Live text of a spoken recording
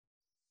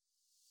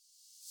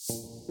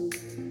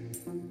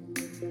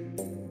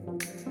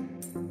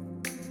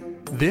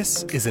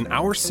This is an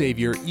Our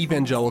Savior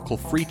Evangelical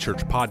Free Church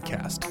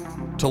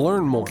podcast. To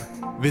learn more,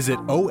 visit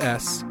osefc.org.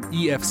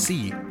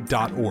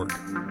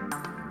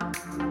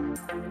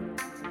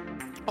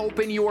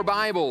 Open your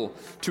Bible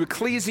to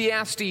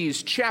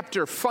Ecclesiastes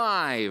chapter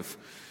 5.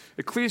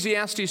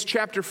 Ecclesiastes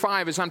chapter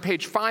 5 is on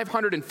page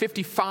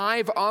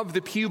 555 of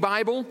the Pew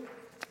Bible.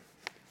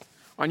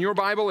 On your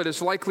Bible, it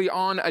is likely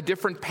on a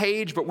different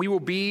page, but we will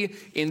be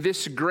in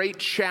this great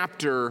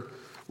chapter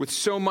with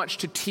so much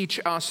to teach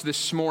us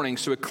this morning.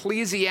 So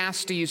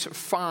Ecclesiastes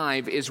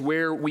 5 is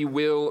where we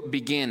will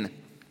begin.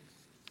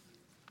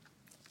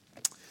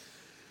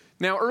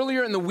 Now,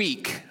 earlier in the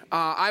week,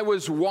 I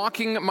was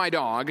walking my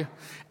dog,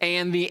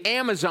 and the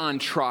Amazon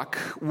truck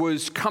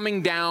was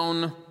coming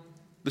down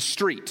the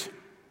street.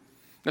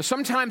 Now,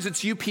 sometimes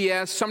it's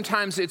UPS,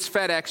 sometimes it's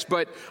FedEx,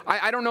 but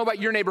I don't know about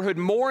your neighborhood.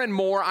 More and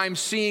more, I'm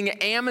seeing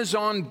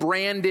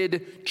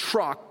Amazon-branded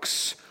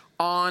trucks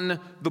on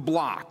the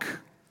block.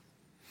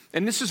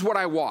 And this is what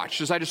I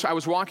watched as I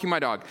was walking my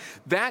dog.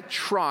 That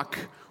truck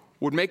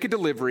would make a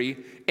delivery,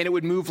 and it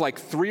would move like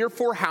 3 or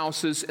 4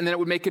 houses, and then it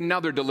would make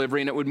another delivery,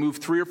 and it would move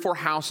 3 or 4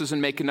 houses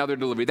and make another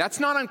delivery. That's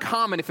not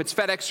uncommon if it's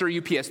FedEx or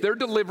UPS. They're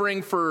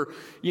delivering for,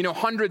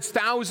 hundreds,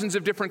 thousands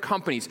of different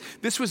companies.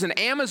 This was an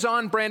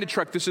Amazon-branded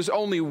truck. This is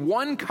only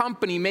one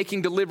company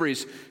making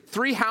deliveries.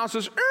 3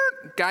 houses,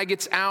 guy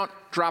gets out,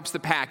 drops the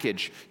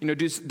package.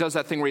 Does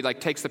that thing where he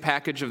takes the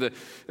package of the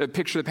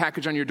picture of the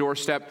package on your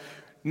doorstep.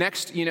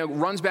 Next,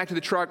 runs back to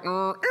the truck.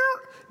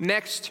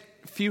 Next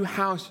few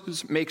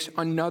houses makes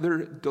another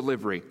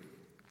delivery.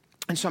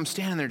 And so I'm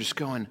standing there just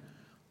going,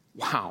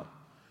 wow,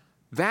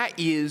 that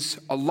is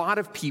a lot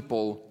of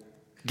people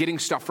getting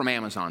stuff from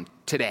Amazon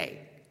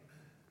today.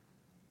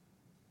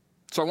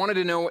 So I wanted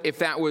to know if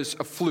that was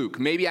a fluke.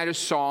 Maybe I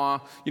just saw,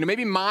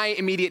 maybe my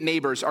immediate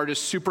neighbors are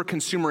just super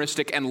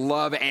consumeristic and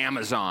love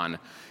Amazon.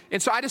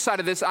 And so I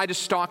decided this. I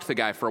just stalked the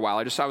guy for a while.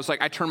 I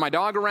turned my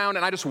dog around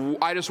and I just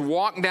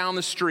walked down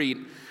the street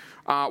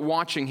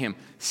watching him.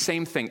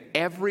 Same thing.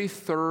 Every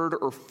 3rd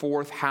or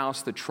 4th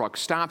house the truck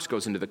stops,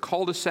 goes into the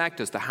cul-de-sac,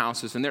 does the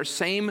houses in there.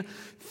 Same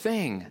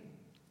thing.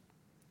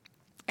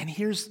 And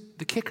here's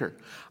the kicker.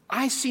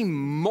 I see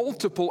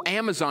multiple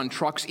Amazon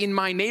trucks in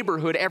my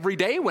neighborhood every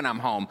day when I'm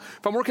home.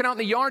 If I'm working out in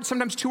the yard,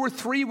 sometimes 2 or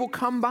 3 will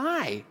come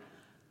by.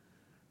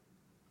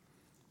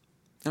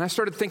 And I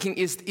started thinking,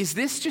 is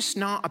this just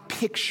not a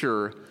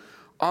picture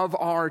of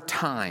our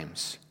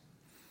times?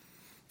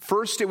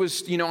 First, it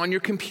was, on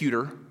your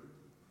computer.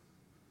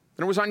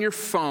 Then it was on your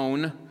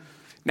phone.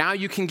 Now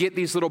you can get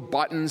these little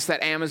buttons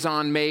that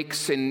Amazon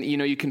makes, and,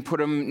 you can put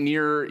them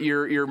near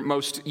your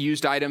most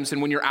used items.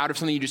 And when you're out of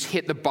something, you just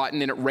hit the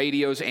button, and it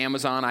radios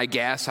Amazon, I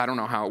guess. I don't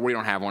know how. We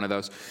don't have one of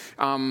those.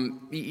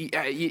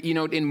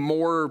 In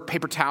more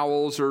paper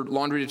towels or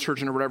laundry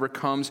detergent or whatever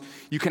comes,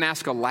 you can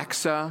ask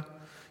Alexa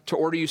to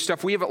order you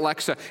stuff. We have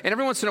Alexa, and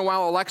every once in a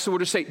while, Alexa will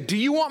just say, "Do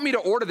you want me to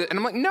order that?" And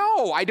I'm like,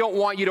 "No, I don't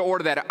want you to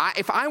order that.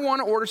 If I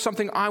want to order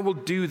something, I will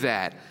do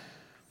that."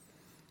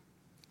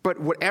 But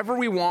whatever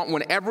we want,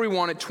 whenever we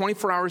want it,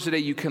 24 hours a day,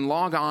 you can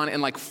log on,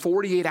 and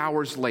 48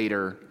 hours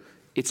later,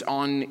 it's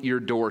on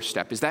your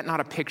doorstep. Is that not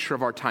a picture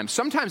of our time?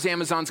 Sometimes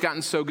Amazon's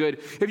gotten so good.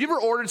 Have you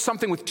ever ordered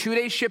something with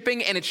 2-day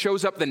shipping and it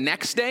shows up the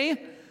next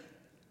day?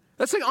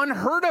 That's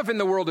unheard of in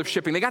the world of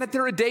shipping. They got it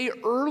there a day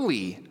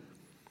early.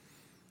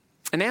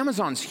 And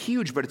Amazon's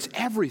huge, but it's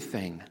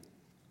everything.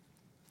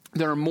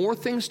 There are more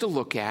things to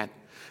look at.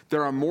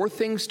 There are more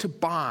things to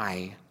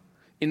buy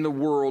in the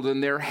world than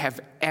there have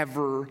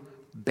ever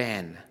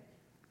been.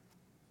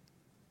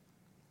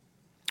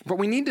 But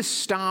we need to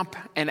stop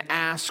and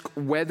ask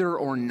whether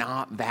or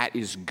not that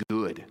is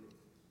good.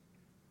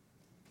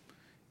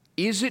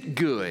 Is it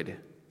good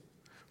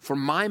for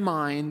my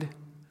mind,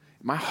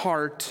 my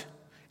heart,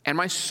 and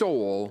my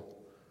soul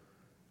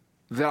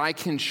that I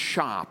can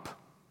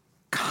shop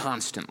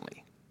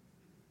constantly?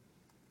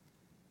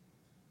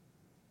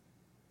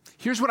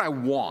 Here's what I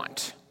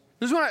want.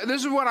 This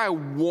is what I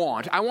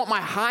want. I want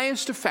my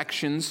highest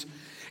affections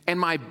and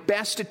my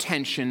best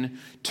attention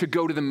to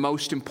go to the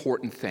most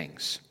important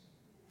things.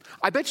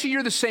 I bet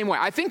you're the same way.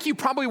 I think you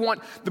probably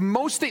want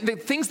the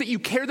things that you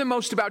care the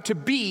most about to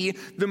be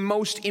the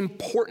most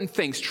important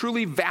things,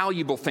 truly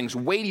valuable things,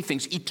 weighty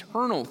things,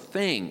 eternal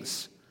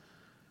things.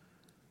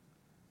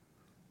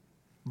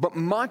 But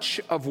much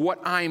of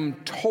what I'm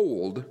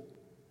told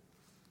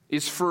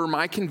is for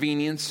my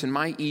convenience and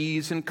my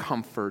ease and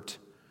comfort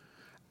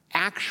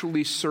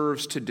actually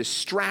serves to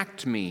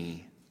distract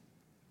me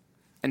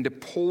and to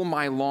pull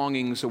my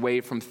longings away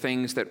from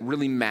things that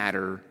really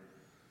matter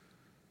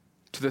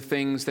to the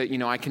things that,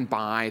 I can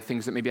buy,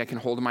 things that maybe I can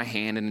hold in my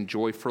hand and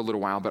enjoy for a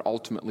little while, but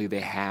ultimately they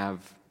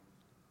have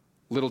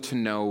little to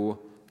no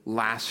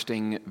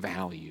lasting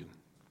value.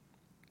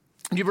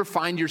 Do you ever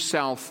find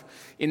yourself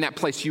in that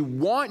place? You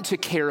want to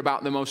care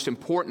about the most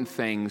important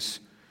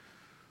things,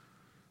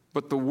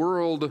 but the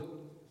world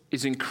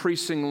is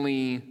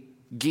increasingly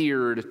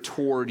geared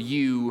toward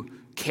you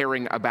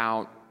caring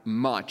about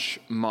much,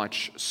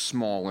 much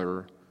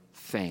smaller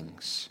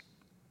things.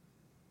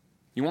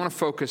 You want to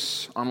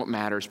focus on what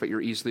matters, but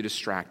you're easily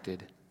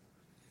distracted.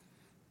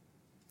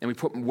 And we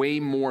put way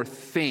more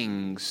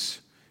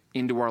things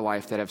into our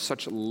life that have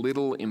such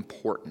little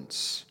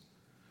importance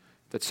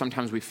that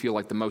sometimes we feel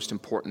like the most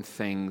important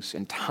things,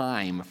 and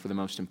time for the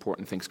most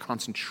important things,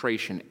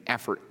 concentration,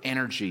 effort,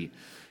 energy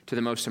to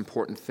the most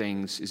important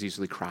things is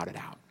easily crowded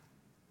out.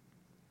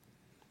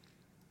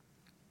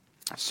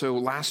 So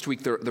last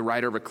week, the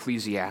writer of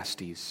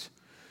Ecclesiastes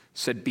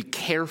said, be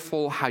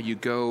careful how you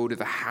go to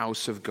the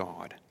house of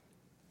God.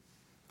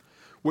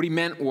 What he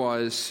meant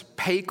was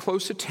pay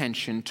close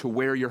attention to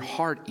where your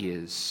heart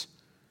is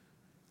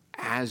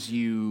as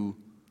you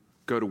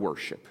go to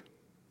worship.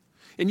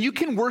 And you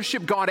can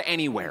worship God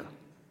anywhere.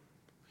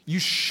 You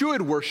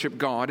should worship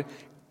God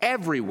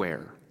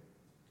everywhere.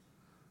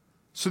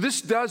 So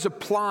this does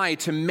apply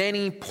to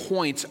many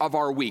points of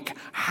our week.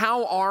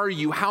 How are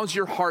you? How's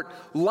your heart?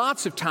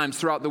 Lots of times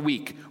throughout the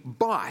week.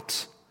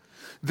 But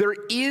there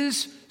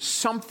is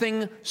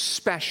something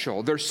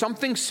special. There's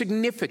something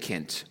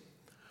significant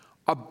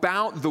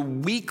about the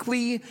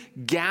weekly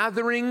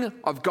gathering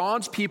of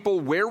God's people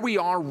where we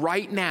are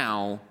right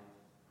now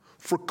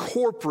for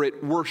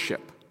corporate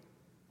worship.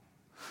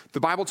 The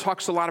Bible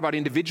talks a lot about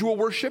individual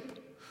worship,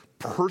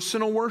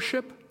 personal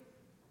worship.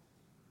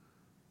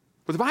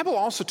 But the Bible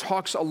also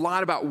talks a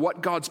lot about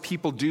what God's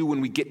people do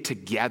when we get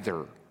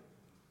together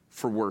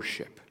for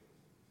worship.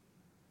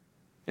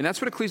 And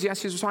that's what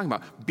Ecclesiastes was talking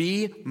about.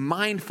 Be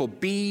mindful,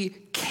 be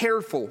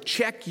careful,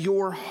 check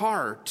your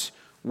heart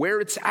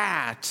where it's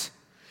at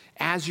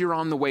as you're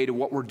on the way to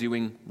what we're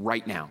doing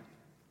right now.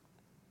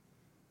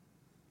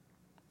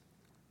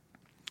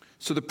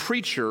 So the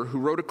preacher who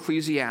wrote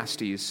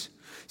Ecclesiastes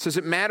says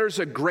it matters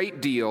a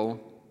great deal,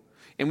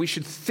 and we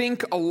should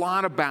think a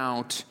lot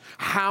about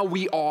how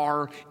we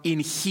are in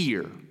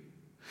here.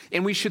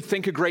 And we should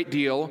think a great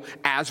deal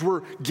as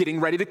we're getting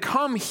ready to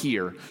come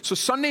here. So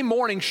Sunday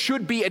morning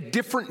should be a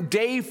different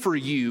day for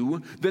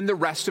you than the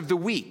rest of the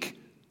week.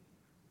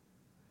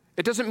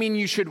 It doesn't mean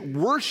you should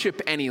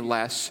worship any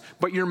less,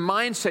 but your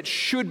mindset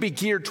should be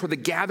geared toward the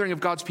gathering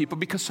of God's people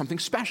because something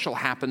special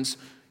happens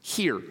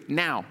here,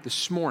 now,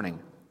 this morning.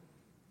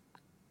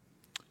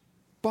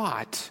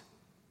 But,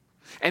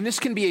 and this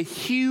can be a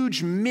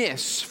huge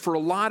miss for a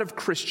lot of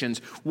Christians,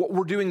 what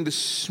we're doing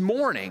this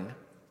morning,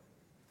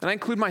 and I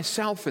include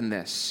myself in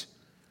this,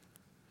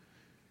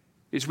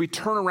 is we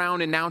turn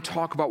around and now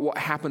talk about what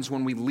happens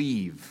when we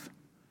leave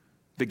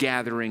the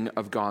gathering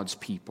of God's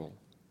people.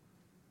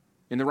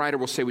 And the writer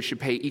will say we should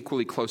pay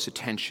equally close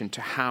attention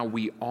to how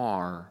we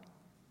are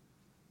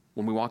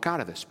when we walk out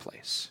of this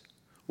place,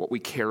 what we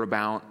care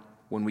about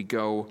when we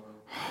go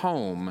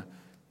home,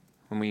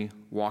 when we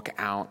walk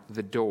out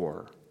the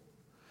door.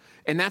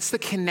 And that's the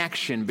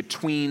connection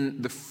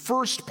between the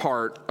first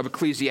part of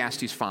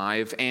Ecclesiastes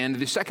 5 and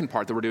the second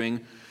part that we're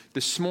doing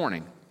this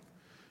morning.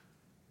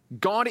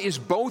 God is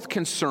both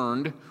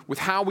concerned with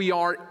how we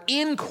are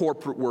in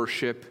corporate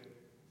worship,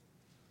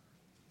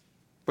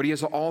 but he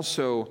has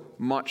also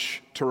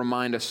much to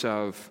remind us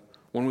of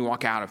when we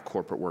walk out of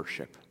corporate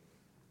worship.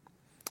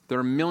 There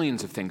are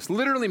millions of things,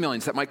 literally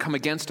millions, that might come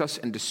against us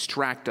and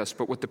distract us,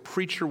 but what the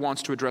preacher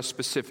wants to address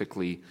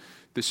specifically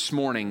this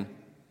morning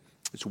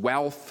is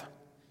wealth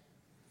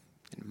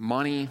and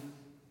money,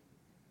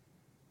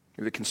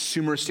 the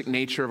consumeristic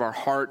nature of our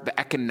heart, the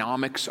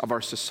economics of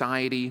our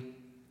society,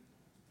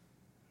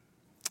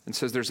 and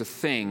says there's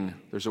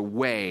a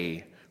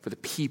way for the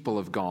people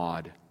of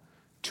God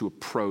to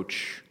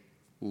approach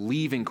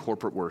leaving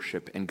corporate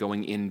worship and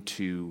going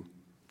into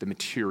the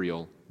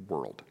material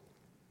world.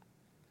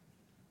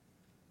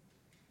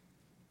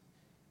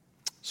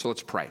 So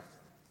let's pray.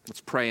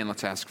 Let's pray and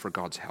let's ask for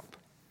God's help.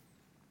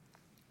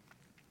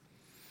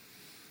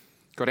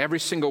 God, every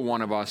single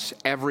one of us,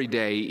 every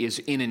day,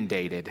 is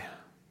inundated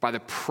by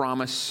the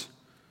promise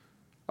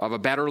of a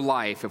better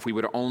life if we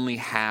would only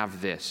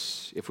have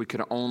this, if we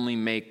could only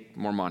make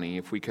more money,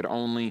 if we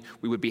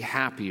would be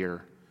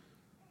happier,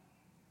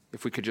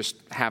 if we could just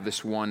have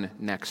this one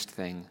next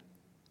thing.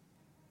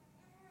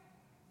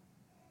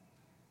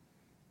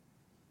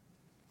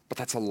 But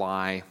that's a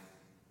lie.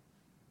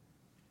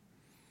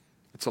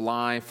 It's a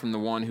lie from the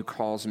one who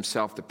calls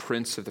himself the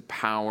prince of the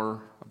power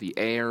of the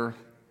air.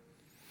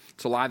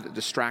 It's a lie that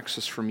distracts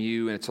us from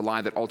you, and it's a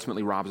lie that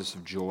ultimately robs us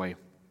of joy,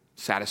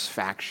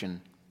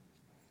 satisfaction,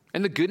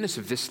 and the goodness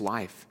of this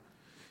life.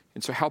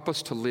 And so help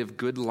us to live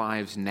good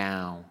lives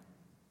now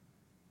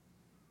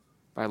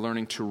by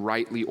learning to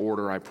rightly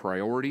order our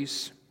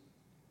priorities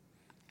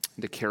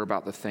and to care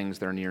about the things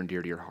that are near and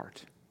dear to your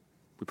heart.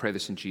 We pray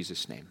this in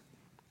Jesus' name.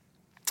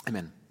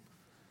 Amen.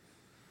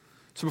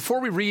 So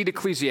before we read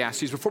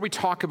Ecclesiastes, before we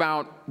talk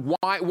about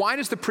why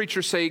does the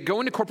preacher say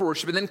go into corporate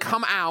worship and then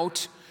come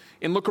out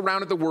and look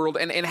around at the world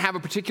and have a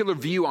particular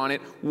view on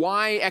it,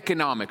 why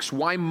economics?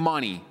 Why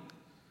money?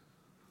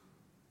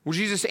 Well,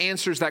 Jesus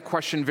answers that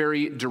question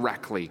very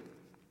directly.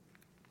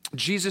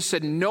 Jesus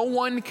said, no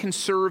one can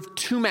serve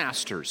two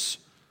masters.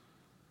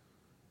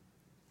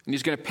 And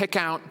he's going to pick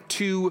out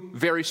two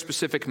very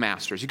specific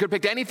masters. He could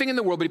have picked anything in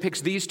the world, but he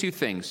picks these two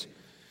things.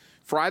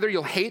 For either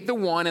you'll hate the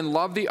one and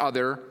love the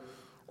other,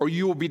 or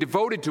you will be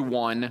devoted to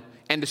one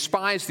and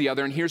despise the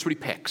other. And here's what he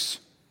picks.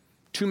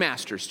 Two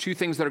masters, two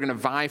things that are going to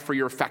vie for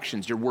your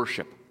affections, your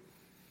worship.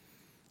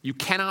 You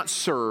cannot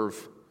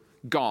serve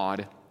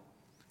God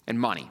and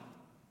money.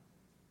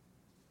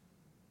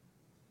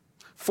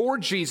 For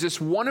Jesus,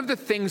 one of the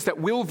things that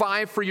will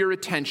vie for your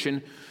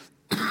attention,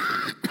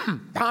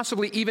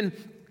 possibly even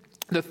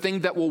the thing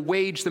that will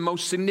wage the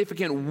most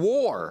significant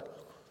war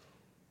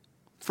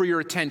for your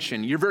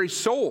attention, your very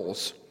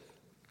souls,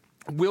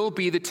 will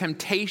be the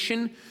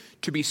temptation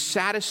to be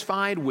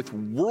satisfied with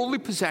worldly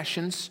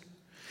possessions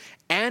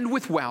and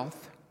with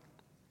wealth,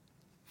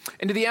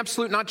 and to the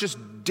absolute, not just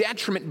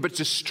detriment, but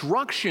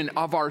destruction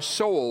of our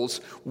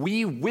souls.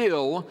 We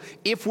will,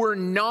 if we're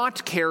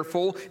not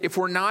careful, if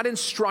we're not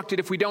instructed,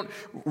 if we don't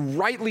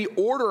rightly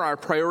order our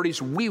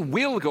priorities, we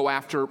will go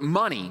after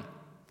money.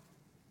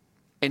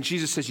 And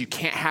Jesus says you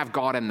can't have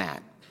God in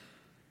that.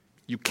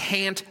 You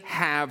can't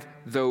have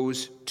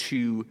those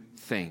two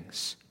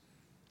things.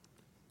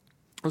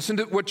 Listen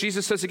to what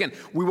Jesus says again.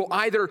 We will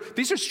either,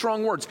 these are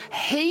strong words,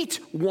 hate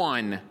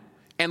one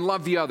and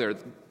love the other.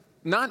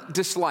 Not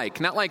dislike,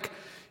 not like,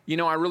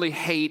 I really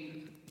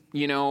hate,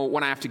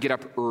 when I have to get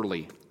up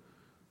early.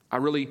 I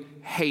really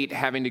hate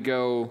having to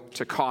go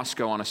to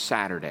Costco on a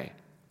Saturday.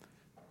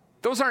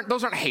 Those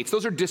aren't hates,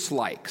 those are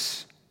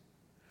dislikes.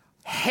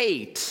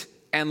 Hate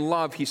and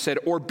love, he said,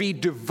 or be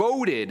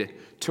devoted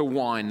to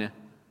one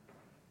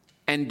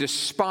and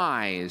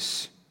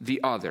despise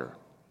the other.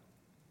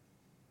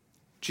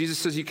 Jesus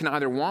says you can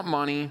either want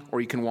money or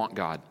you can want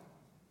God.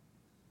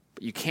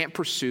 But you can't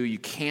pursue, you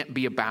can't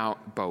be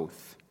about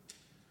both.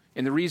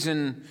 And the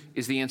reason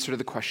is the answer to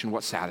the question,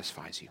 what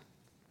satisfies you?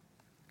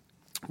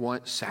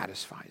 What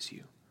satisfies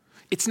you?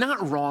 It's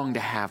not wrong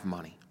to have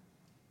money.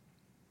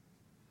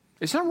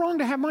 It's not wrong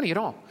to have money at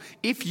all.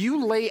 If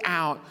you lay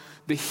out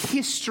the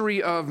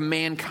history of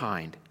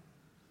mankind,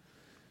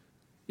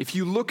 if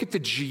you look at the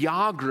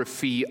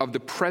geography of the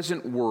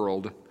present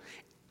world,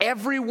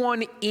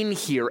 everyone in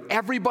here,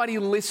 everybody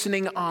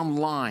listening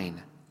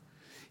online,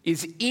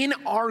 is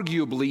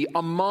inarguably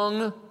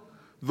among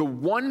the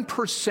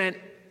 1%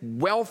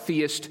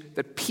 wealthiest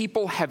that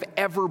people have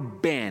ever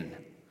been.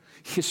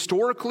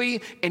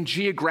 Historically and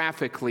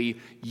geographically,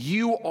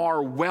 you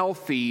are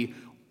wealthy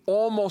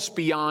almost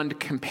beyond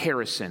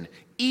comparison,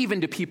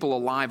 even to people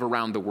alive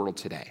around the world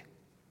today.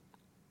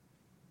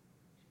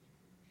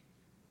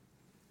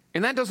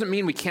 And that doesn't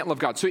mean we can't love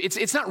God. So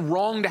it's not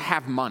wrong to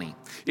have money.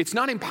 It's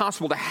not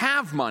impossible to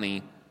have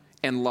money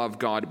and love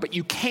God, but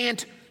you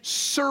can't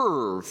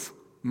serve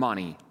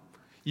money.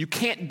 You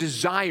can't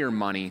desire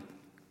money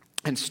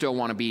and still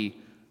want to be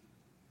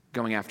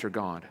going after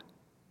God.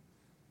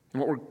 And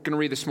what we're going to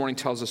read this morning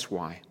tells us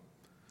why.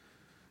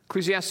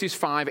 Ecclesiastes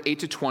 5,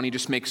 8-20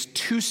 just makes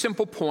two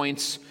simple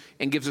points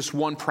and gives us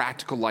one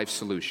practical life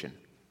solution.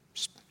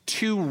 Just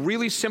two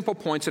really simple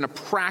points and a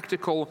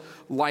practical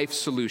life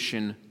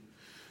solution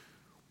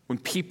when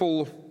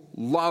people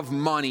love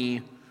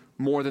money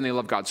more than they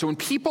love God. So when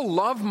people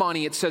love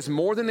money, it says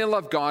more than they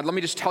love God. Let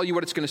me just tell you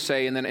what it's going to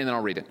say, and then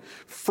I'll read it.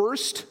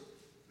 First,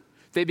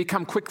 they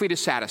become quickly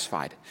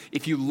dissatisfied.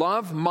 If you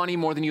love money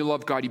more than you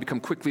love God, you become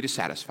quickly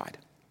dissatisfied.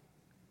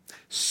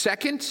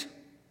 Second,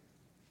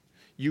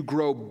 you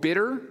grow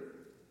bitter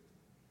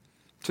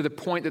to the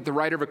point that the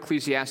writer of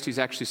Ecclesiastes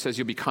actually says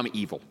you'll become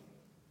evil.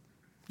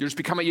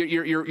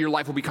 Your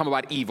life will become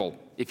about evil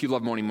if you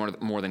love money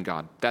more than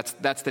God.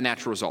 That's the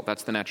natural result.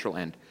 That's the natural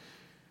end.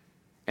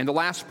 And the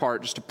last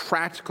part, just a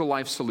practical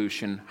life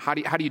solution. How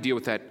do you deal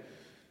with that?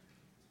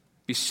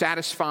 Be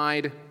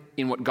satisfied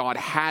in what God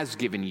has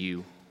given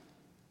you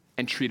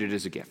and treat it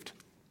as a gift.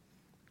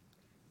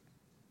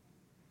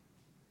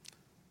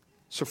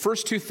 So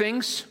first two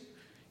things,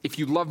 if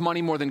you love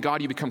money more than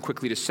God, you become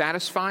quickly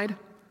dissatisfied.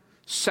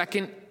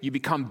 Second, you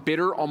become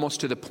bitter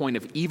almost to the point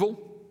of evil.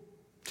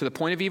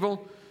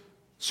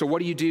 So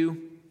what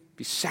do?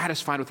 Be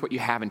satisfied with what you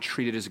have and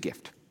treat it as a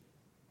gift.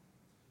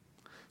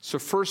 So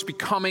first,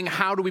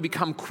 how do we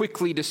become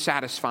quickly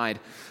dissatisfied?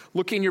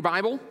 Look in your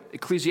Bible,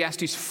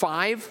 Ecclesiastes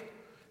 5,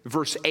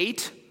 verse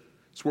 8.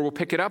 That's where we'll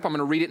pick it up. I'm going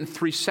to read it in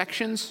 3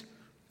 sections,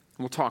 and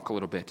we'll talk a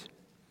little bit.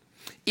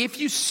 If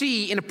you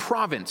see in a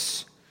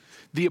province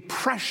the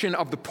oppression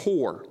of the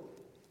poor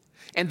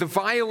and the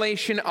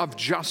violation of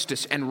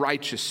justice and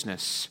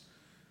righteousness,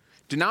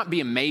 do not be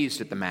amazed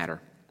at the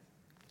matter.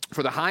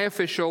 For the high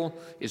official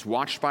is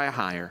watched by a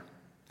higher,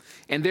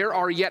 and there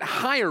are yet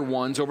higher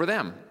ones over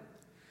them.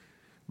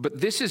 But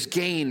this is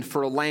gain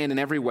for a land in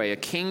every way, a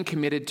king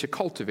committed to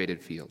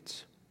cultivated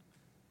fields.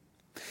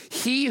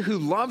 He who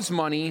loves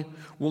money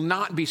will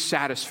not be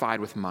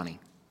satisfied with money,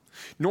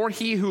 nor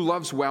he who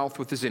loves wealth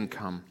with his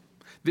income.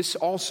 This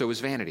also is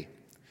vanity.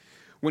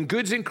 When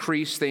goods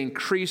increase, they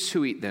increase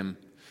who eat them.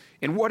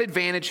 And what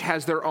advantage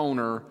has their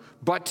owner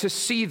but to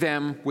see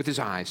them with his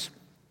eyes?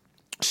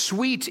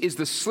 Sweet is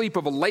the sleep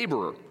of a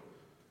laborer,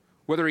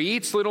 whether he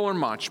eats little or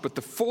much, but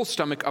the full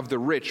stomach of the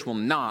rich will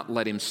not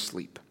let him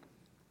sleep.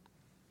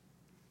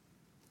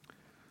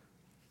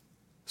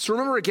 So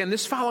remember again,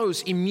 this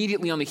follows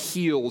immediately on the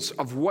heels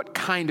of what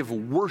kind of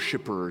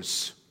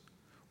worshipers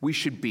we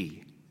should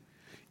be.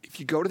 If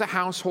you go to the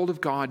household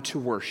of God to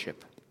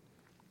worship,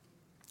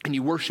 and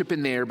you worship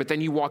in there, but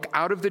then you walk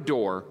out of the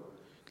door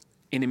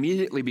and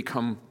immediately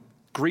become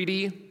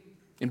greedy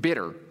and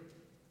bitter,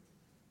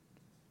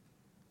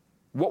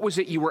 what was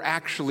it you were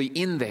actually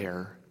in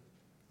there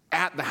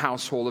at the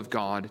household of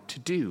God to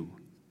do?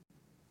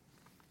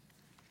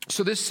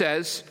 So this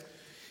says,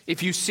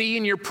 if you see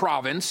in your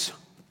province,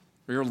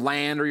 or your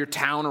land, or your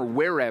town, or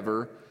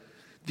wherever,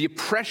 the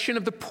oppression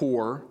of the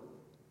poor,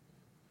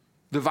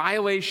 the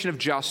violation of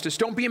justice,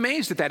 don't be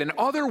amazed at that. In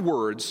other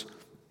words,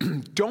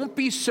 don't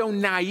be so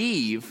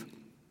naive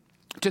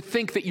to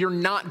think that you're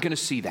not going to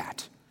see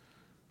that.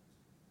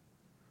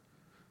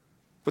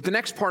 But the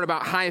next part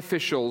about high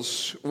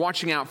officials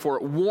watching out for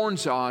it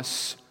warns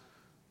us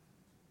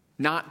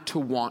not to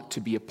want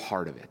to be a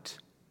part of it.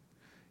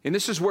 And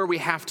this is where we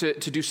have to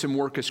do some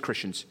work as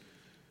Christians.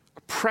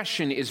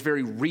 Oppression is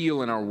very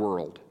real in our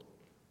world.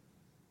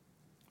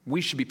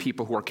 We should be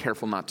people who are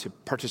careful not to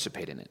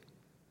participate in it.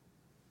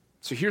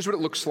 So here's what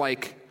it looks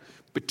like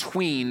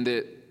between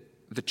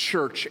the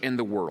church and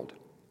the world.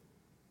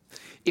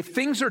 If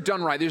things are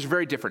done right, this is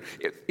very different.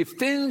 If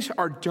things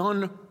are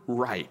done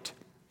right,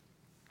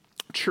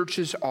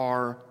 churches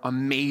are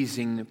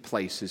amazing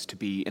places to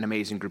be and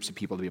amazing groups of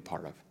people to be a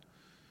part of.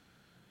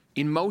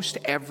 In most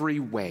every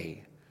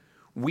way,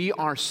 we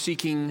are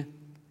seeking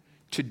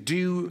to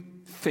do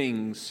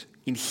things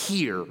in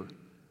here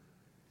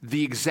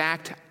the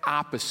exact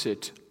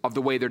opposite of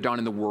the way they're done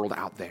in the world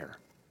out there.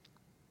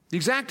 The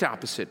exact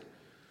opposite.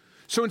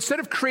 So instead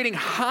of creating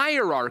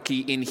hierarchy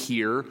in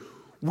here,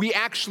 we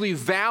actually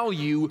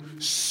value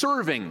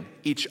serving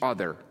each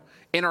other.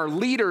 And our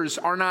leaders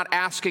are not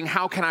asking,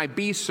 how can I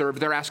be served?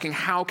 They're asking,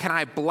 how can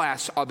I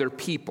bless other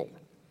people?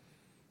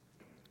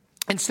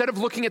 Instead of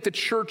looking at the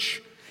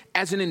church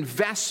as an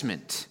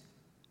investment,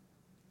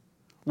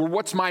 well,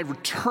 what's my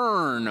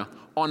return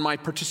on my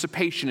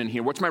participation in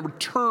here? What's my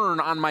return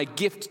on my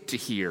gift to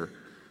here?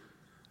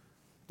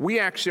 We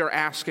actually are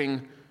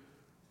asking,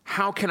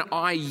 how can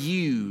I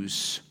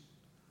use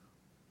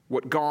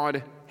what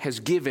God has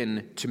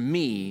given to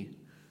me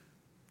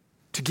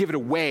to give it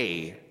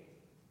away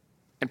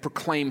and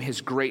proclaim his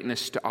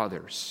greatness to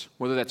others?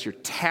 Whether that's your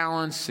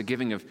talents, the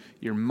giving of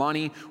your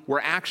money, we're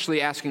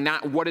actually asking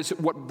not what is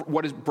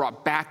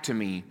brought back to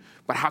me,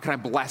 but how can I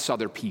bless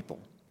other people?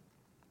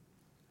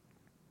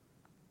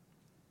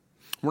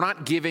 We're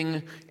not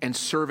giving and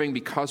serving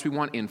because we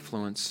want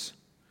influence,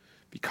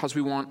 because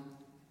we want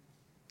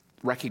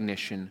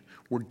recognition.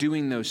 We're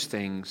doing those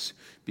things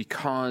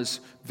because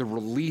the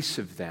release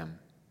of them,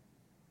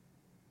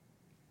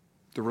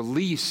 the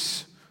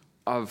release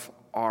of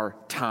our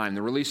time,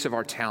 the release of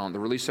our talent, the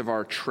release of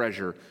our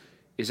treasure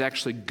is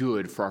actually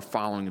good for our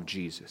following of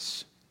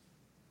Jesus.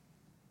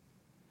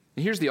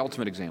 And here's the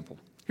ultimate example.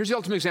 Here's the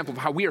ultimate example of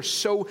how we are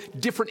so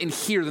different in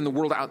here than the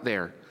world out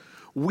there.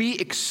 We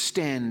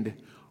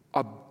extend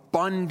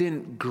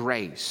abundant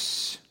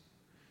grace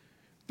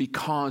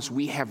because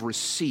we have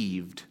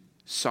received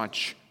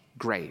such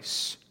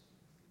grace.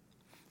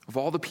 Of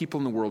all the people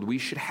in the world, we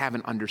should have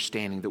an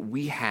understanding that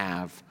we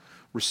have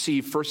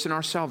received first in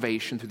our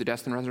salvation through the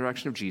death and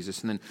resurrection of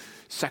Jesus, and then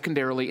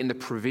secondarily in the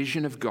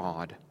provision of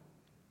God,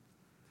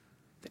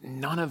 that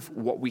none of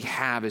what we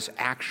have is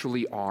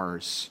actually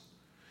ours,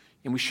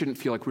 and we shouldn't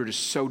feel like we're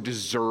just so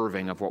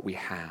deserving of what we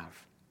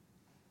have.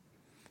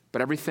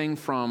 But everything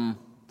from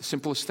the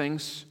simplest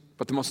things,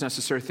 but the most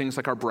necessary things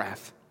like our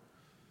breath,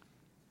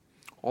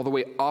 all the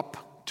way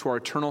up to our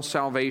eternal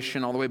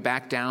salvation, all the way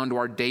back down to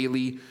our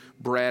daily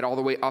bread, all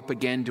the way up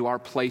again to our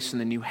place in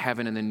the new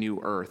heaven and the new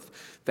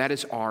earth. That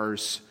is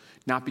ours,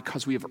 not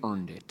because we have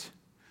earned it,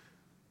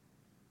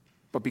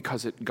 but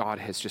because God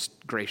has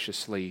just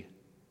graciously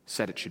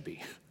said it should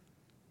be.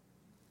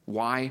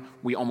 Why?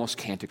 We almost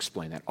can't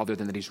explain that, other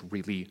than that he's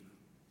really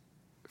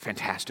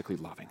fantastically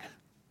loving.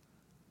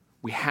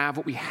 We have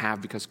what we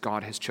have because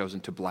God has chosen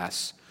to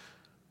bless.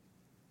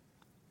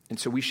 And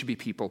so we should be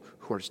people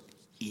who are just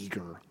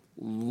eager,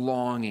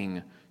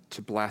 longing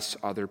to bless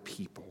other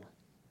people.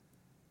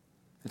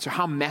 And so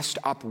how messed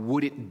up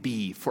would it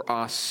be for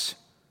us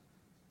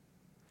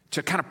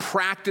to kind of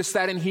practice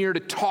that in here, to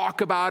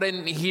talk about it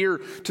in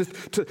here,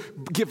 to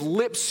give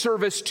lip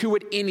service to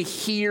it in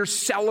here,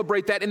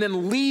 celebrate that, and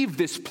then leave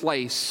this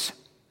place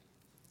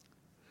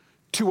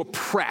to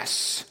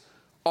oppress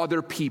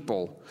other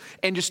people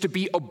and just to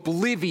be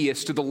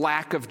oblivious to the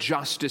lack of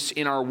justice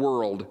in our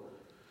world,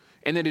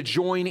 and then to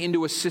join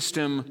into a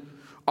system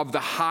of the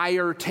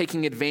higher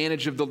taking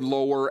advantage of the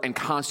lower and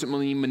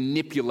constantly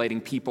manipulating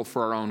people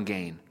for our own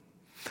gain.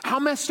 How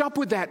messed up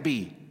would that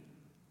be?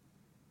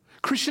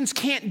 Christians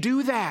can't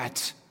do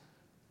that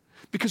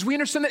because we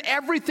understand that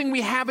everything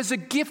we have is a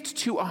gift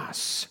to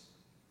us.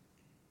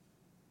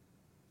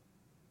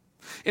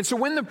 And so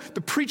when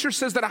the preacher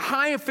says that a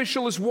high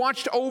official is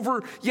watched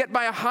over yet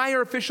by a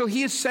higher official,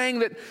 he is saying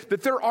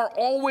that there are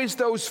always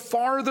those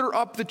farther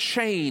up the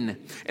chain,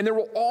 and there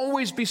will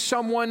always be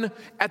someone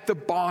at the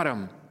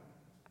bottom.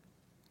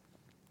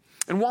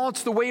 And while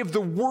it's the way of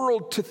the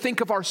world to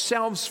think of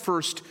ourselves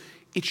first,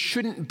 it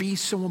shouldn't be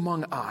so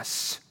among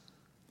us.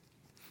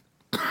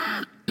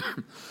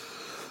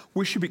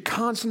 We should be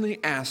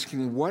constantly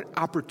asking, what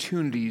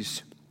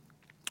opportunities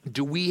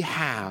do we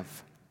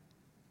have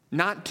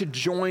not to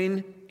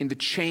join in the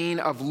chain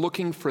of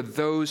looking for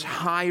those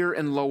higher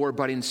and lower,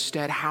 but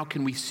instead, how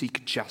can we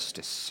seek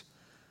justice?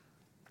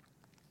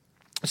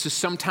 This is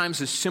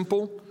sometimes as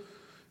simple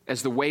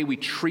as the way we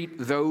treat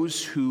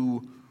those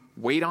who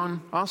wait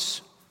on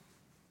us,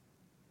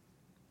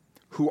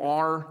 who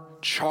are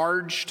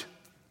charged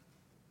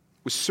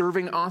with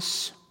serving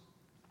us.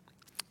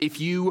 If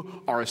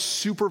you are a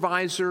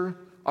supervisor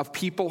of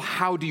people,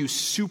 how do you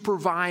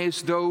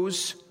supervise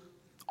those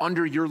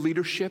under your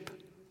leadership?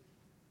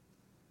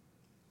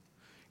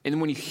 And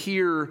when you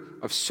hear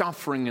of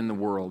suffering in the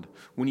world,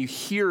 when you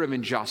hear of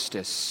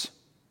injustice,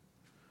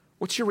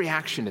 what's your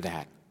reaction to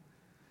that?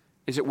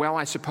 Is it, well,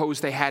 I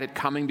suppose they had it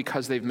coming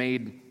because they've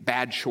made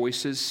bad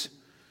choices?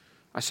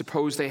 I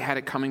suppose they had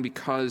it coming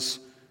because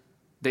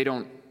they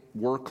don't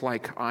work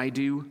like I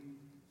do?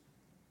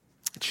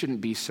 It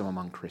shouldn't be so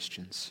among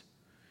Christians.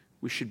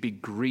 We should be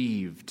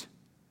grieved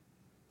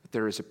that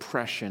there is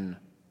oppression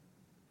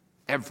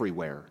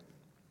everywhere,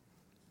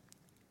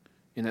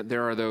 and that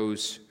there are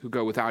those who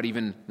go without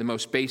even the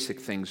most basic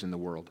things in the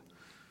world.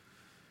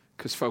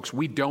 Because, folks,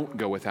 we don't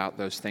go without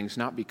those things,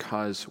 not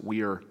because we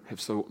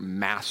have so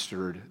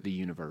mastered the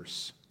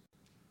universe,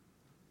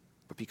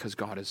 but because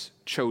God has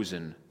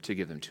chosen to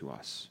give them to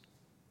us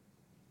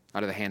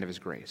out of the hand of his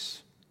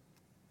grace.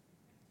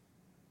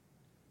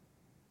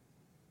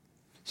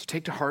 So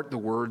take to heart the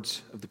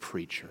words of the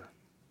preacher.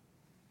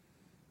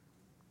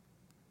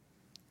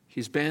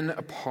 He's been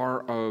a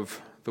part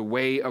of the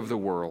way of the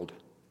world,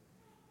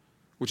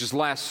 which is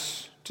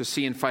less to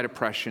see and fight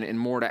oppression and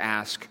more to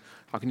ask,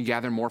 how can you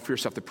gather more for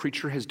yourself? The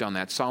preacher has done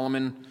that.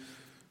 Solomon,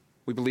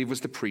 we believe,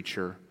 was the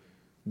preacher,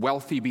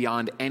 wealthy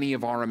beyond any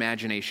of our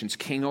imaginations,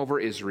 king over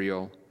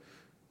Israel.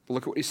 But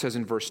look at what he says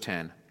in verse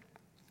 10.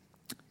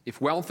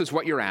 If wealth is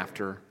what you're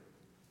after,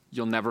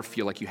 you'll never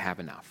feel like you have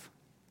enough.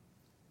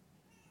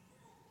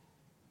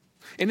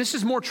 And this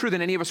is more true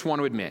than any of us want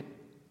to admit.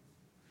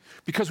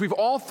 Because we've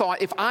all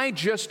thought, if I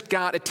just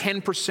got a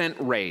 10%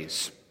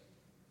 raise,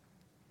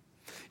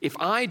 if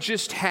I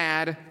just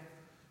had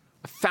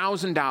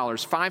 $1,000,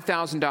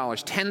 $5,000,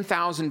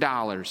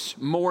 $10,000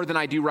 more than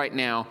I do right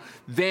now,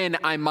 then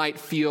I might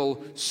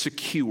feel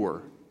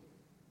secure.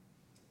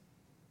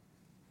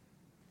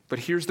 But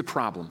here's the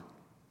problem.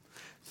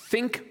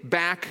 Think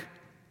back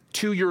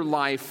to your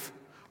life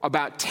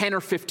about 10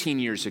 or 15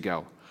 years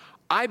ago.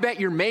 I bet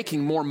you're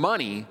making more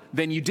money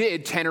than you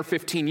did 10 or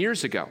 15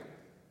 years ago.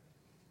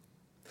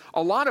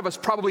 A lot of us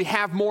probably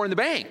have more in the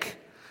bank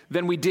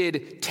than we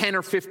did 10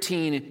 or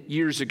 15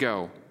 years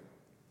ago.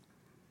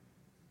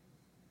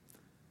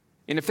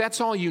 And if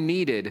that's all you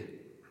needed,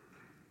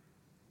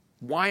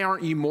 why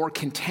aren't you more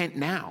content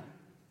now?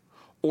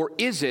 Or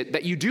is it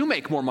that you do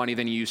make more money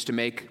than you used to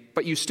make,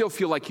 but you still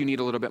feel like you need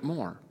a little bit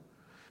more?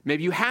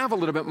 Maybe you have a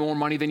little bit more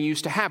money than you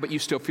used to have, but you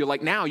still feel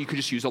like now you could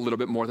just use a little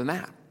bit more than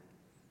that.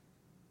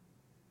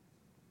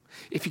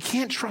 If you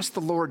can't trust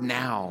the Lord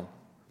now,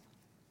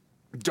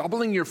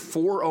 doubling your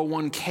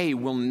 401k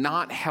will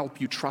not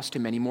help you trust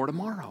him anymore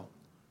tomorrow.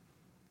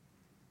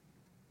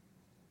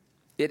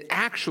 It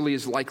actually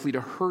is likely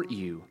to hurt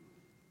you.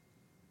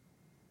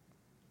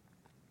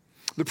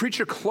 The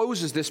preacher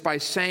closes this by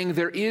saying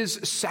there is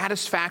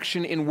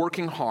satisfaction in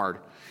working hard,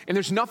 and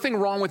there's nothing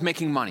wrong with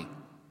making money.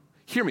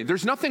 Hear me,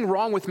 there's nothing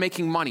wrong with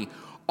making money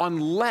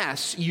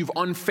unless you've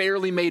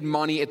unfairly made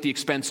money at the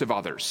expense of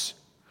others.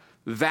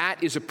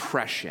 That is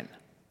oppression.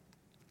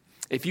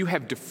 If you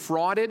have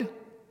defrauded,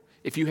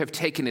 if you have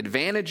taken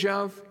advantage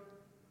of,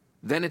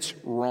 then it's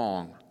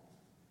wrong.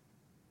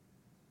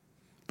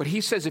 But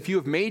he says if you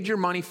have made your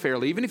money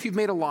fairly, even if you've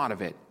made a lot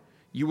of it,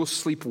 you will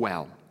sleep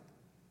well.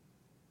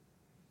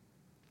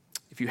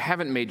 If you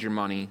haven't made your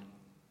money,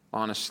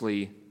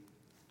 honestly,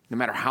 no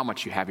matter how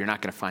much you have, you're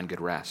not going to find good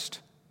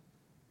rest.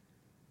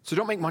 So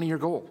don't make money your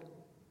goal.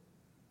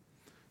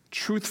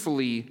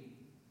 Truthfully,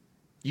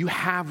 you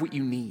have what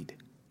you need.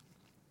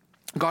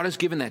 God has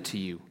given that to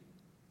you.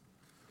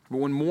 But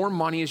when more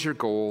money is your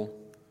goal,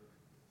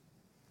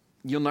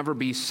 you'll never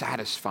be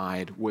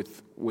satisfied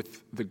with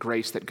the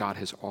grace that God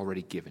has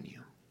already given you.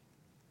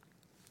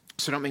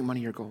 So don't make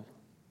money your goal.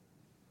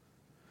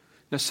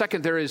 Now,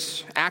 second, there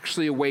is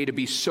actually a way to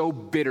be so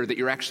bitter that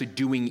you're actually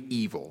doing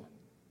evil.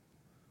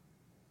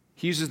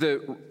 He uses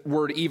the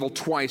word evil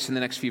twice in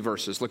the next few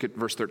verses. Look at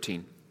verse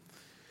 13.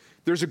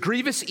 There's a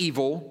grievous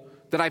evil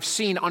that I've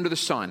seen under the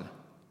sun.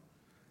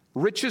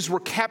 Riches were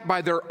kept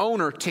by their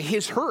owner to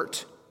his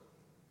hurt.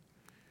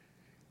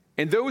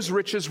 And those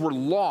riches were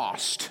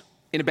lost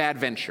in a bad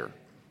venture.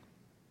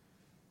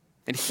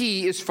 And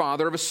he is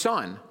father of a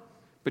son,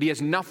 but he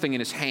has nothing in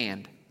his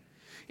hand.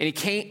 And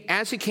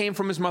as he came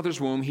from his mother's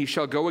womb, he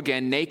shall go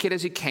again, naked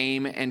as he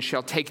came, and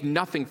shall take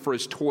nothing for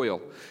his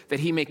toil, that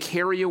he may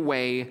carry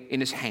away in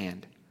his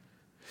hand.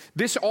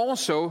 This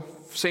also,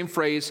 same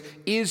phrase,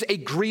 is a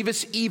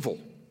grievous evil.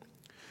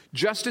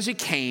 Just as he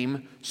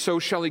came, so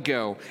shall he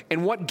go.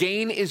 And what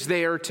gain is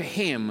there to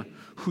him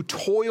who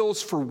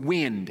toils for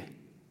wind.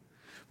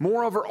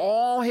 Moreover,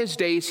 all his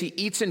days he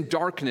eats in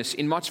darkness,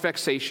 in much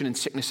vexation and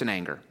sickness and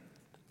anger.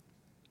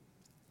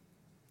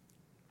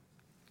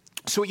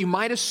 So what you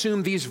might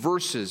assume these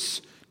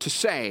verses to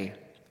say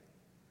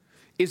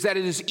is that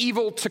it is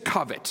evil to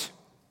covet,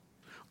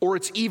 or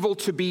it's evil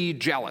to be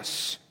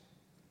jealous.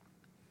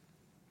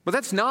 But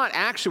that's not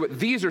actually what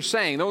these are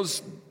saying.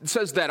 It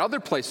says that other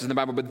places in the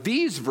Bible, but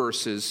these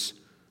verses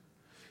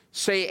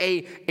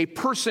say a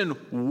person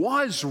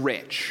was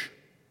rich.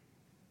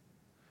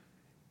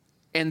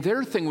 And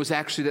their thing was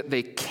actually that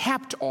they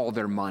kept all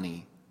their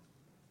money.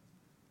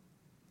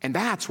 And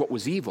that's what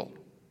was evil.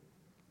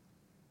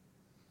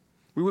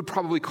 We would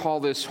probably call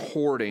this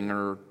hoarding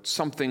or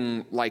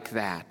something like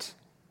that.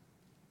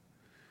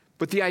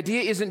 But the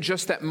idea isn't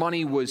just that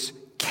money was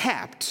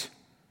kept.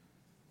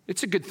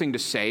 It's a good thing to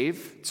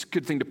save. It's a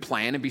good thing to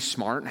plan and be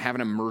smart and have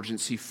an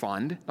emergency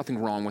fund. Nothing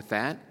wrong with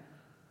that.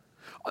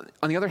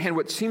 On the other hand,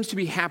 what seems to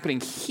be happening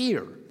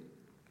here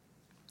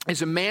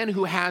is a man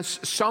who has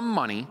some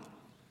money,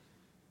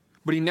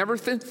 but he never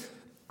thinks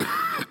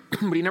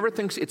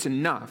it's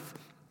enough,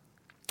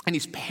 and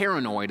he's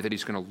paranoid that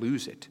he's going to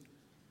lose it.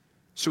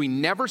 So he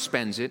never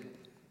spends it,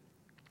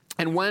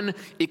 and when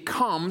it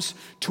comes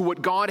to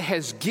what God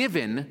has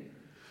given,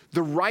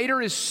 the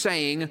writer is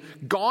saying,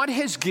 God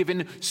has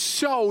given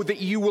so that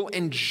you will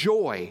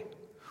enjoy,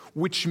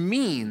 which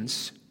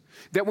means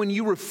that when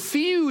you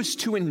refuse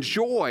to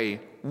enjoy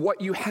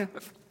what you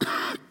have,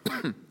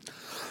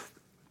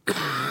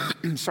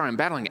 sorry, I'm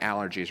battling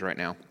allergies right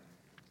now.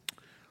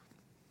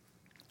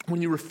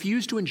 When you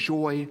refuse to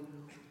enjoy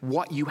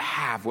what you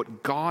have,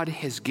 what God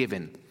has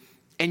given,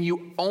 and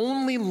you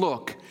only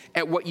look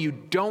at what you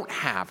don't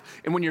have,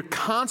 and when you're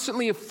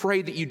constantly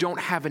afraid that you don't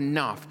have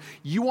enough,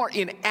 you are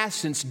in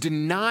essence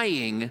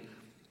denying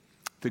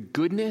the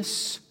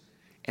goodness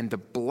and the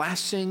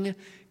blessing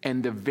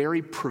and the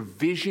very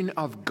provision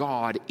of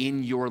God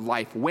in your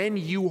life. When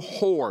you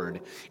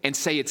hoard and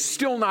say, it's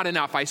still not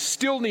enough, I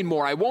still need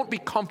more, I won't be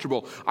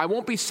comfortable, I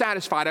won't be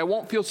satisfied, I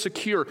won't feel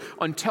secure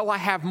until I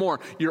have more,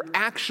 you're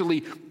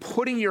actually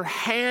putting your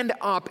hand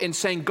up and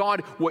saying,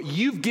 God, what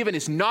you've given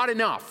is not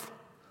enough.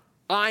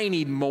 I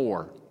need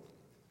more.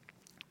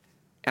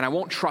 And I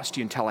won't trust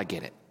you until I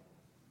get it.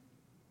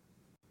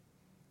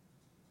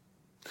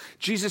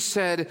 Jesus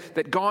said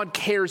that God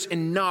cares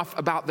enough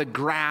about the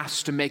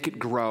grass to make it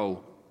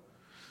grow.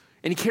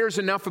 And he cares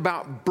enough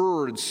about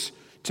birds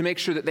to make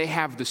sure that they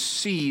have the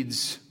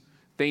seeds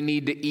they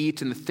need to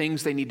eat and the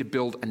things they need to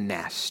build a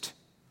nest.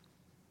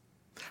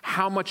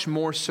 How much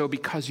more so,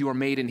 because you are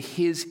made in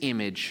his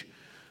image,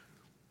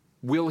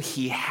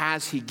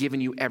 has he given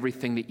you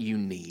everything that you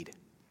need?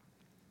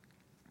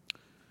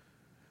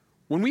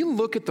 When we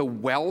look at the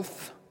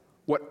wealth,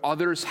 what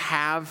others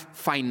have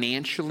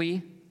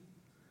financially,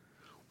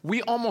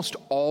 we almost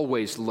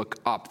always look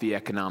up the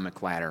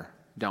economic ladder,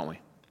 don't we?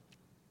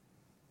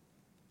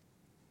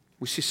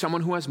 We see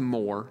someone who has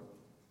more.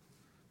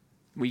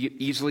 We get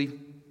easily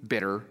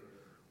bitter.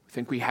 We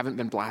think we haven't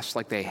been blessed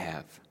like they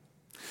have.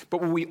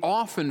 But what we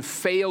often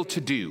fail to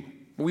do,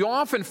 what we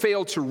often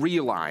fail to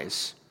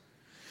realize,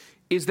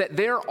 is that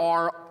there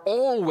are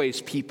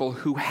always people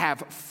who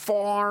have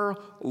far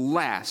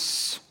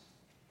less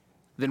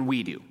than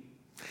we do.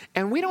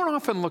 And we don't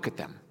often look at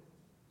them.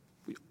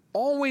 We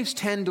always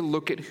tend to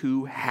look at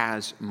who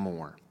has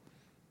more.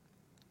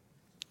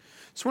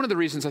 It's one of the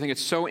reasons I think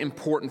it's so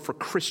important for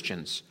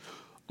Christians,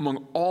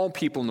 among all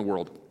people in the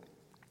world,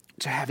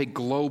 to have a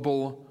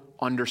global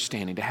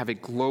understanding, to have a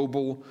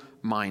global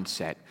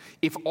mindset.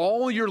 If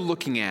all you're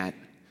looking at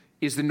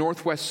is the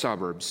northwest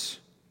suburbs,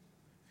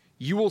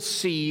 you will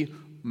see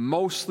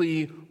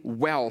mostly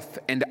wealth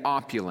and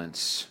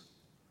opulence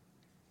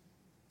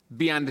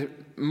beyond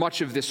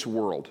much of this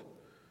world.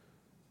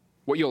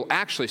 What you'll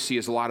actually see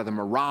is a lot of the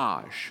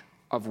mirage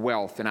of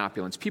wealth and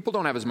opulence. People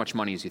don't have as much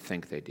money as you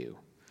think they do.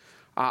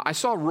 I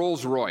saw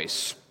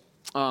Rolls-Royce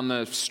on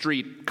the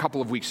street a couple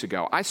of weeks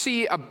ago. I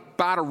see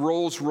about a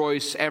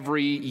Rolls-Royce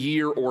every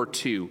year or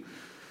two.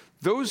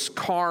 Those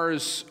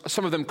cars,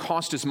 some of them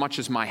cost as much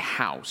as my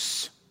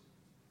house.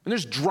 And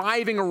there's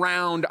driving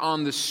around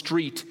on the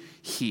street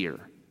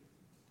here.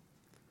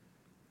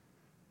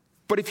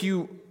 But if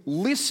you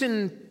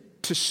listen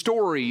to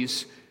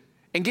stories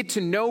and get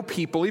to know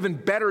people, even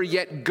better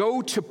yet,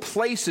 go to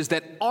places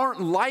that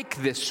aren't like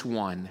this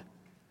one,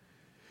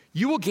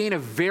 you will gain a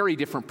very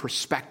different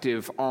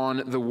perspective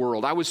on the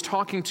world. I was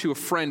talking to a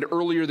friend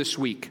earlier this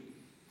week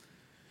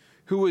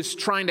who was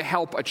trying to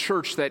help a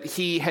church that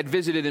he had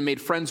visited and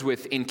made friends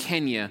with in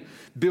Kenya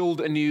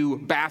build a new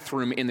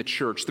bathroom in the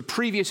church. The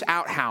previous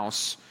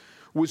outhouse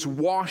was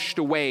washed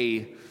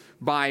away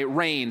by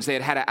rains. They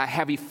had had a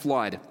heavy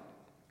flood.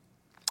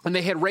 And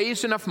they had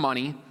raised enough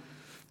money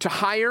to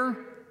hire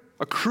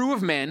a crew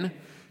of men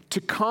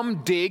to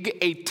come dig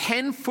a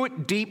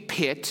 10-foot deep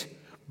pit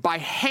by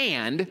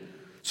hand.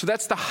 So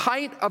that's the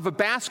height of a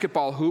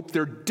basketball hoop.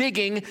 They're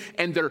digging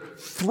and they're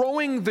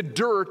throwing the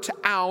dirt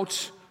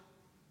out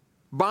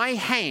by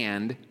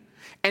hand.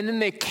 And then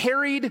they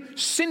carried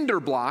cinder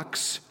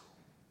blocks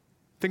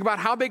think about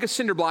how big a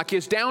cinder block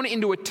is, down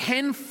into a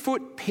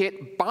 10-foot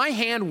pit by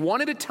hand,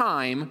 one at a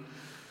time,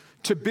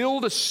 to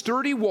build a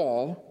sturdy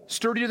wall,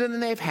 sturdier than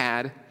they've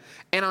had.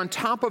 And on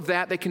top of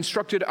that, they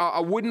constructed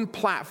a wooden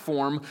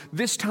platform,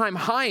 this time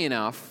high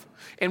enough,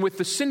 and with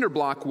the cinder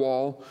block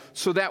wall,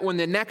 so that when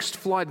the next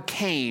flood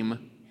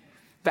came,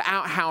 the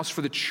outhouse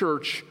for the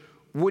church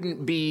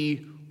wouldn't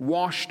be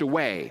washed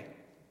away.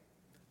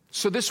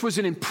 So this was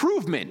an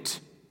improvement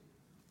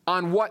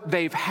on what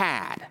they've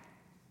had.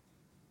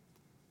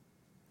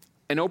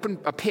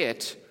 A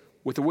pit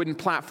with a wooden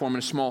platform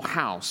and a small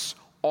house,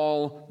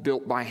 all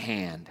built by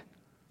hand.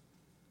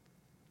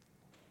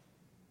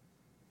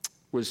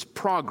 Was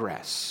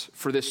progress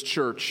for this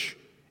church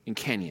in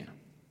Kenya.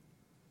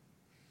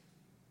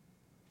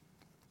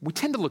 We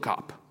tend to look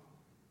up,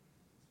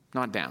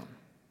 not down.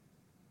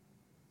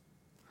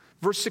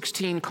 Verse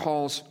 16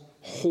 calls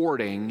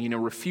hoarding,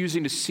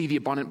 refusing to see the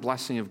abundant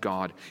blessing of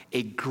God,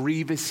 a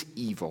grievous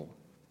evil.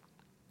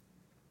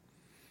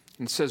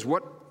 And says,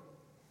 what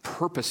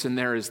purpose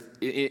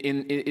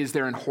is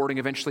there in hoarding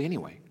eventually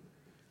anyway?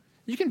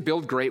 You can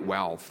build great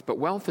wealth, but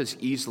wealth is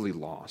easily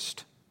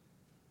lost.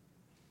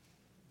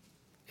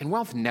 And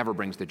wealth never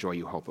brings the joy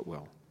you hope it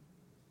will.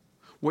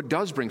 What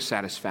does bring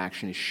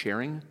satisfaction is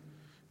sharing,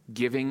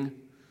 giving,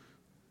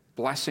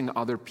 blessing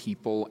other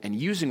people, and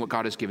using what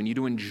God has given you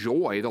to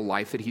enjoy the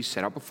life that He's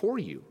set up before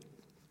you.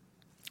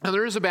 Now,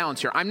 there is a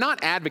balance here. I'm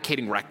not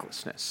advocating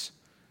recklessness.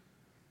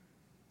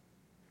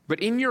 But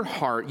in your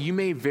heart, you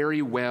may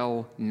very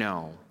well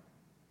know.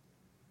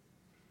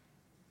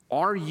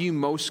 Are you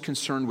most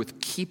concerned with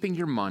keeping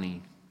your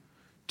money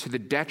to the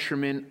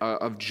detriment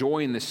of joy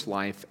in this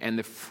life and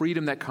the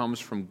freedom that comes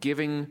from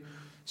giving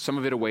some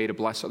of it away to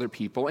bless other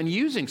people and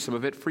using some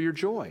of it for your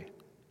joy?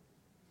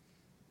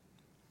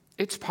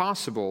 It's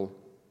possible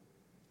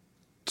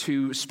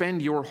to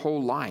spend your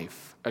whole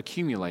life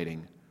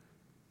accumulating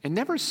and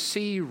never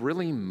see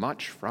really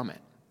much from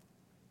it.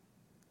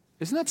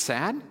 Isn't that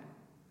sad?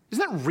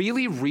 Isn't that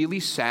really,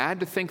 really sad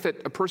to think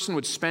that a person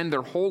would spend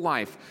their whole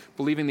life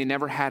believing they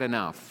never had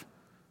enough?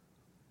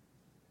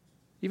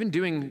 Even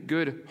doing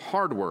good,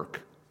 hard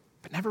work,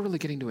 but never really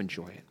getting to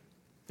enjoy it.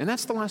 And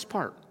that's the last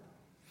part.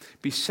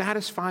 Be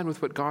satisfied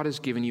with what God has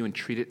given you and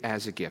treat it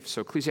as a gift.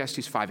 So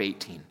Ecclesiastes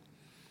 5:18.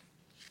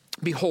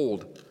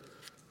 Behold,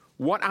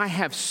 what I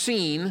have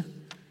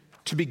seen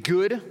to be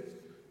good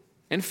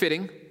and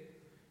fitting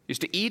is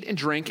to eat and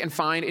drink and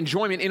find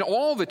enjoyment in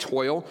all the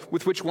toil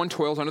with which one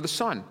toils under the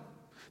sun,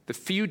 the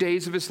few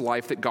days of his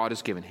life that God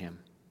has given him.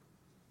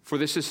 For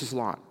this is his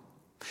lot.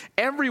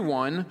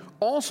 Everyone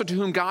also to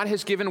whom God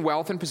has given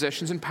wealth and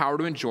possessions and power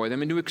to enjoy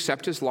them and to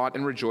accept his lot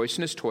and rejoice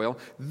in his toil,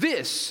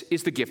 this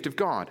is the gift of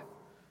God.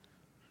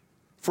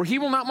 For he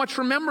will not much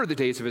remember the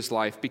days of his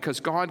life because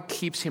God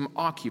keeps him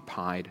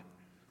occupied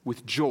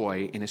with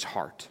joy in his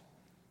heart.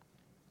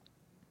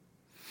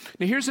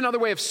 Now here's another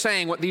way of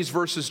saying what these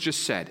verses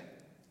just said.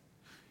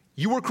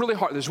 You work really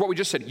hard. This is what we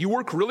just said. You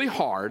work really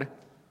hard.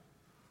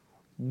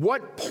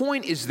 What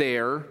point is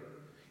there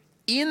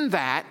in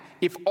that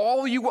if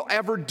all you will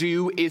ever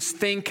do is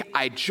think,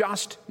 I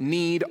just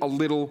need a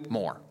little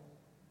more?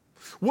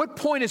 What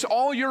point is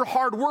all your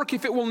hard work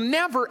if it will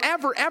never,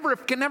 ever, ever,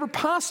 if it can never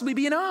possibly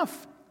be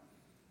enough?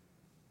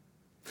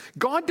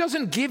 God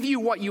doesn't give you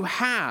what you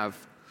have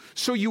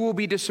so you will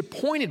be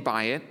disappointed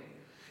by it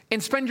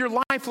and spend your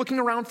life looking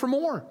around for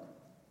more.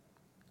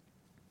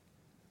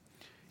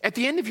 At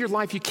the end of your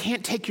life, you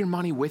can't take your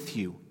money with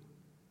you.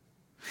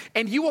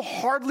 And you will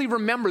hardly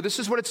remember, this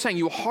is what it's saying,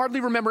 you will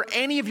hardly remember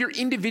any of your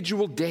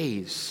individual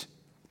days.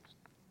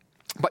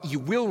 But you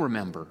will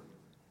remember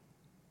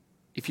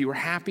if you were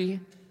happy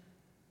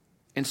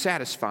and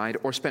satisfied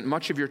or spent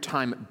much of your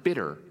time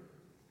bitter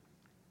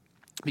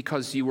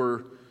because you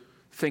were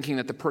thinking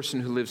that the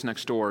person who lives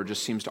next door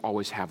just seems to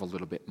always have a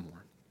little bit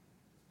more.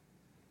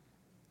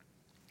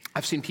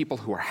 I've seen people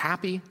who are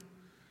happy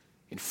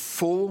and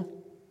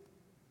full,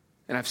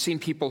 and I've seen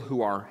people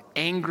who are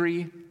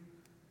angry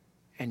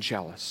and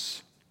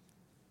jealous.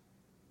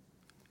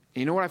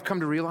 And you know what I've come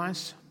to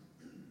realize?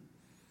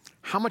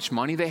 How much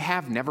money they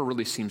have never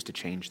really seems to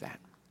change that.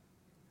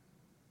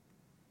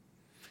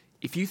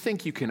 If you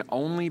think you can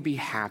only be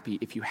happy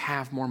if you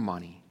have more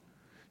money,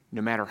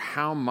 no matter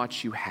how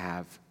much you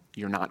have,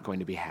 you're not going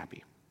to be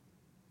happy.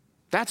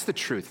 That's the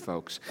truth,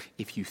 folks.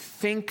 If you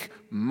think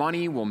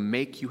money will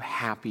make you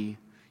happy,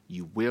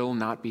 you will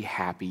not be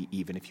happy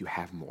even if you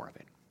have more of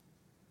it.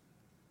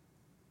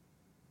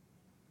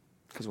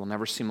 Because it will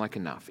never seem like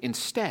enough.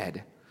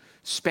 Instead,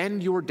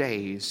 spend your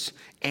days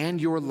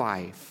and your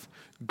life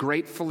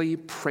gratefully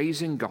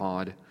praising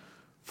God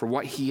for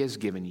what he has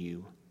given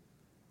you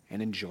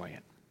and enjoy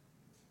it.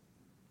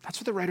 That's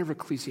what the writer of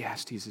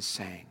Ecclesiastes is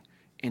saying.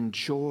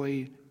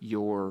 Enjoy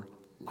your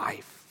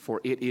life,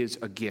 for it is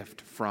a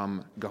gift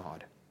from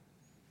God.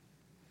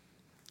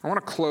 I want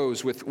to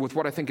close with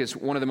what I think is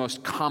one of the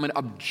most common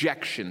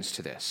objections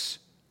to this.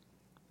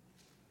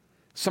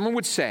 Someone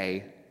would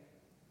say,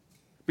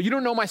 but you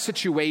don't know my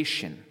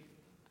situation.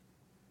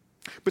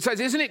 Besides,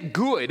 isn't it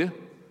good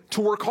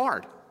to work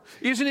hard?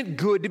 Isn't it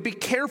good to be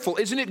careful?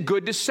 Isn't it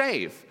good to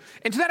save?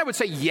 And to that I would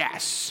say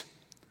yes.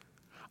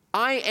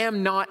 I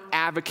am not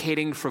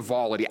advocating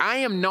frivolity. I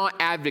am not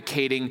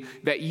advocating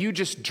that you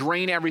just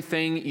drain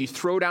everything, you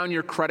throw down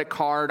your credit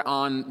card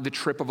on the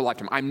trip of a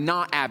lifetime. I'm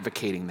not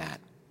advocating that.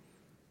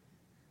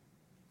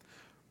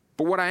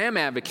 But what I am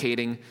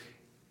advocating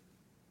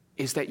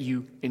is that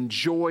you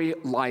enjoy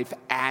life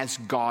as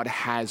God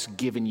has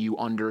given you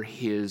under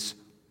his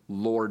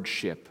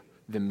lordship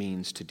the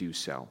means to do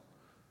so.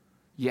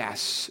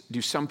 Yes,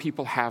 do some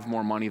people have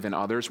more money than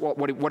others? Well,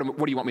 what do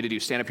you want me to do?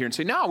 Stand up here and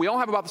say, no, we all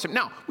have about the same?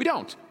 No, we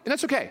don't. And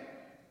that's okay.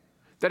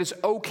 That is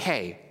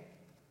okay.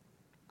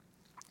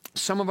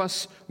 Some of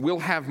us will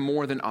have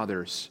more than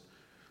others.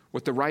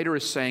 What the writer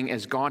is saying,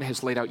 as God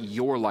has laid out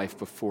your life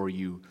before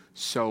you,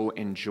 so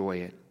enjoy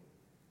it.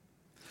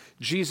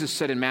 Jesus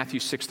said in Matthew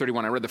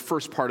 6:31, I read the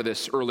first part of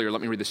this earlier,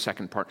 let me read the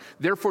second part.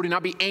 Therefore, do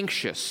not be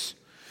anxious,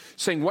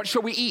 saying, what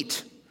shall we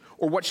eat?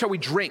 Or what shall we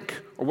drink?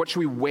 Or what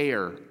shall we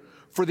wear?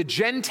 For the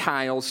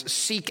Gentiles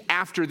seek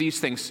after these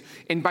things.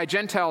 And by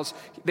Gentiles,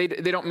 they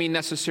don't mean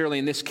necessarily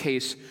in this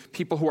case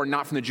people who are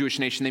not from the Jewish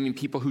nation. They mean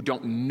people who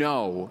don't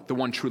know the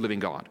one true living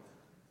God.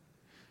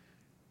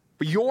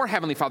 But your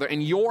heavenly Father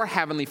and your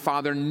heavenly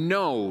Father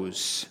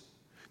knows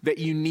that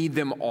you need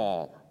them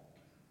all.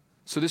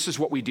 So this is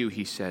what we do,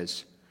 he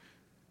says.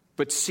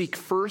 But seek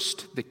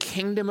first the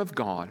kingdom of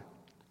God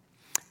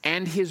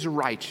and his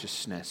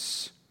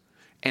righteousness,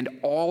 and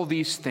all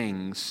these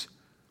things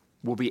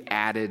will be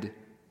added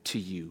to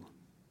you.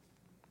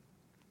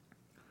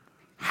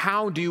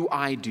 How do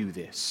I do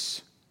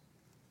this?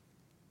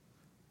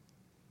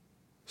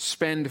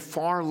 Spend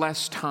far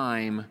less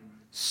time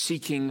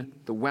seeking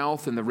the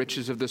wealth and the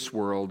riches of this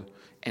world,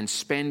 and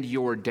spend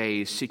your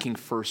days seeking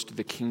first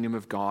the kingdom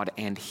of God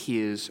and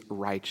his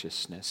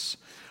righteousness.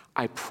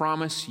 I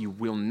promise you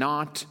will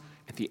not,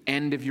 at the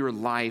end of your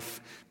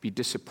life, be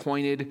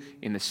disappointed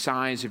in the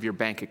size of your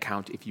bank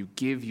account if you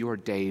give your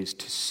days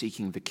to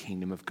seeking the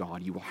kingdom of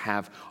God. You will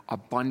have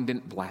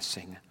abundant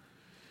blessing.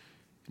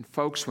 And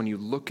folks, when you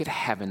look at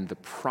heaven, the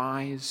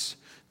prize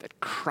that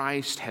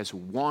Christ has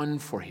won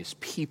for his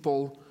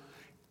people,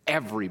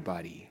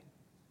 everybody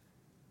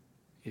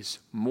is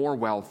more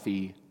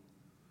wealthy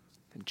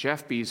than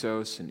Jeff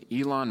Bezos and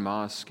Elon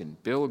Musk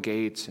and Bill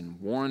Gates and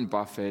Warren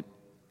Buffett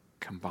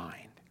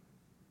combined.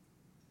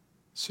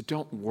 So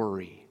don't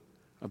worry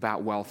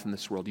about wealth in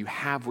this world. You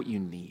have what you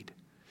need.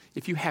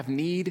 If you have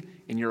need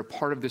and you're a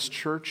part of this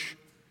church,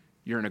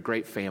 you're in a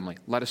great family.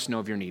 Let us know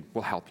of your need.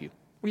 We'll help you.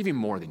 We'll give you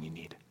more than you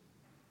need.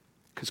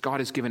 Because God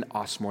has given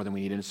us more than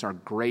we need, and it's our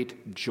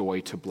great joy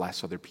to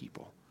bless other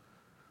people.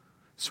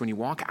 So when you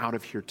walk out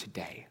of here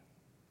today,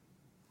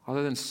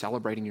 other than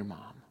celebrating your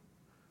mom,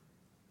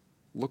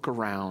 look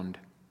around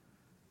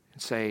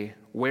and say,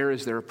 where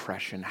is there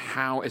oppression?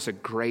 How, as a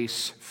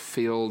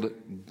grace-filled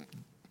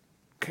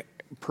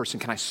person,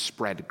 can I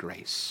spread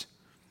grace?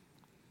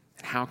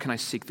 And how can I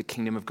seek the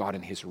kingdom of God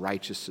and his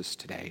righteousness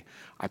today?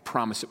 I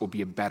promise it will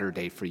be a better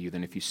day for you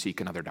than if you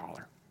seek another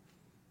dollar.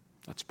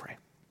 Let's pray.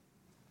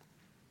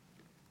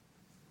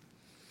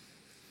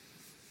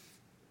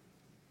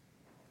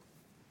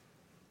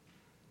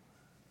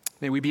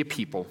 May we be a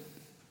people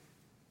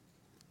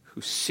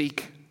who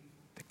seek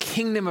the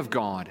kingdom of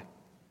God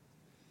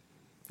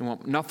and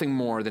want nothing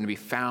more than to be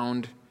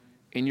found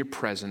in your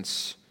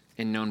presence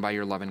and known by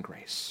your love and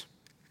grace.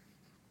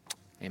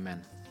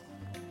 Amen.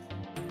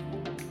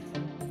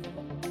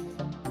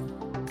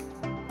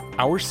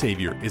 Our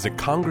Savior is a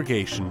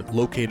congregation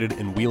located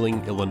in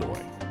Wheeling,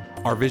 Illinois.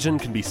 Our vision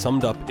can be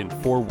summed up in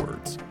 4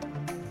 words: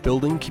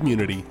 building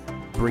community,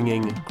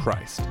 bringing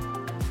Christ.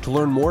 To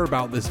learn more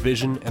about this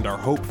vision and our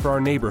hope for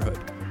our neighborhood,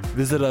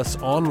 visit us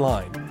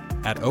online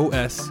at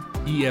osefc.org.